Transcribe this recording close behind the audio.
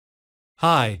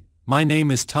Hi, my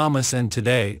name is Thomas and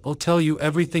today I'll tell you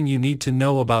everything you need to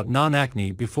know about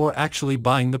Nonacne before actually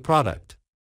buying the product.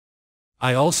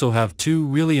 I also have two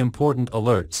really important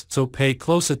alerts, so pay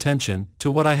close attention to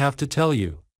what I have to tell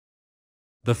you.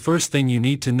 The first thing you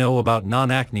need to know about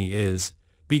Nonacne is,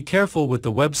 be careful with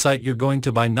the website you're going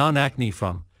to buy Nonacne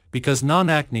from, because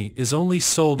Nonacne is only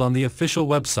sold on the official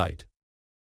website.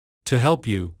 To help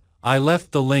you, I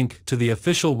left the link to the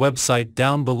official website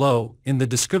down below in the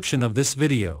description of this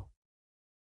video.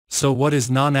 So what is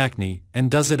Nonacne,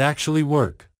 and does it actually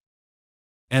work?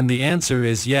 And the answer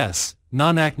is yes,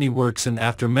 Nonacne works, and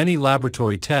after many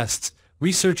laboratory tests,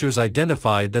 researchers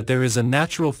identified that there is a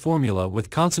natural formula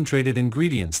with concentrated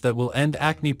ingredients that will end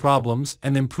acne problems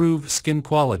and improve skin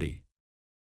quality.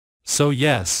 So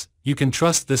yes, you can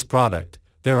trust this product.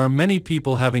 There are many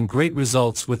people having great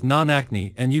results with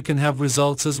Nonacne and you can have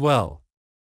results as well.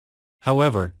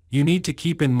 However, you need to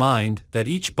keep in mind that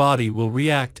each body will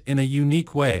react in a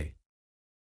unique way.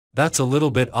 That's a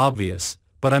little bit obvious,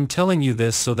 but I'm telling you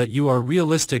this so that you are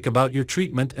realistic about your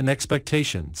treatment and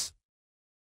expectations.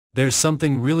 There's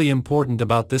something really important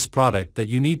about this product that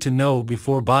you need to know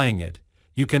before buying it.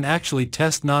 You can actually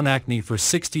test Nonacne for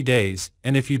 60 days,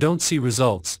 and if you don't see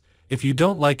results, if you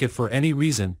don't like it for any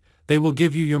reason, they will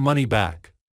give you your money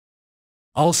back.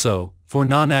 Also, for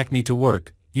Nonacne to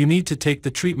work, you need to take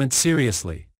the treatment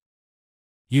seriously.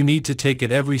 You need to take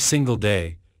it every single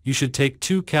day. You should take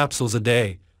 2 capsules a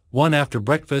day, one after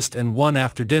breakfast and one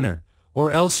after dinner,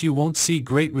 or else you won't see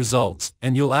great results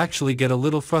and you'll actually get a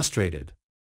little frustrated.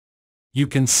 You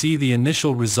can see the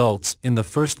initial results in the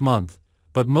first month,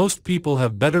 but most people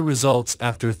have better results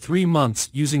after 3 months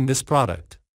using this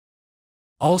product.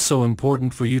 Also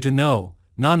important for you to know,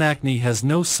 Nonacne has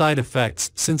no side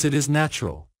effects since it is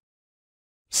natural.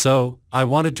 So, I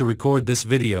wanted to record this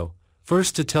video,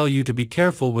 first to tell you to be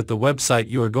careful with the website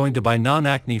you are going to buy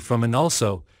Nonacne from, and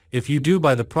also, if you do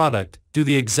buy the product, do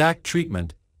the exact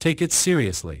treatment, take it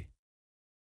seriously.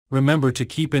 Remember to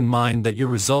keep in mind that your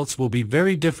results will be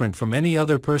very different from any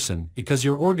other person because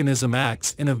your organism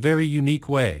acts in a very unique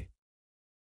way.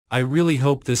 I really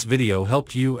hope this video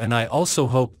helped you, and I also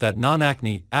hope that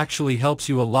Nonacne actually helps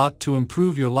you a lot to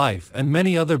improve your life and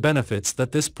many other benefits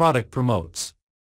that this product promotes.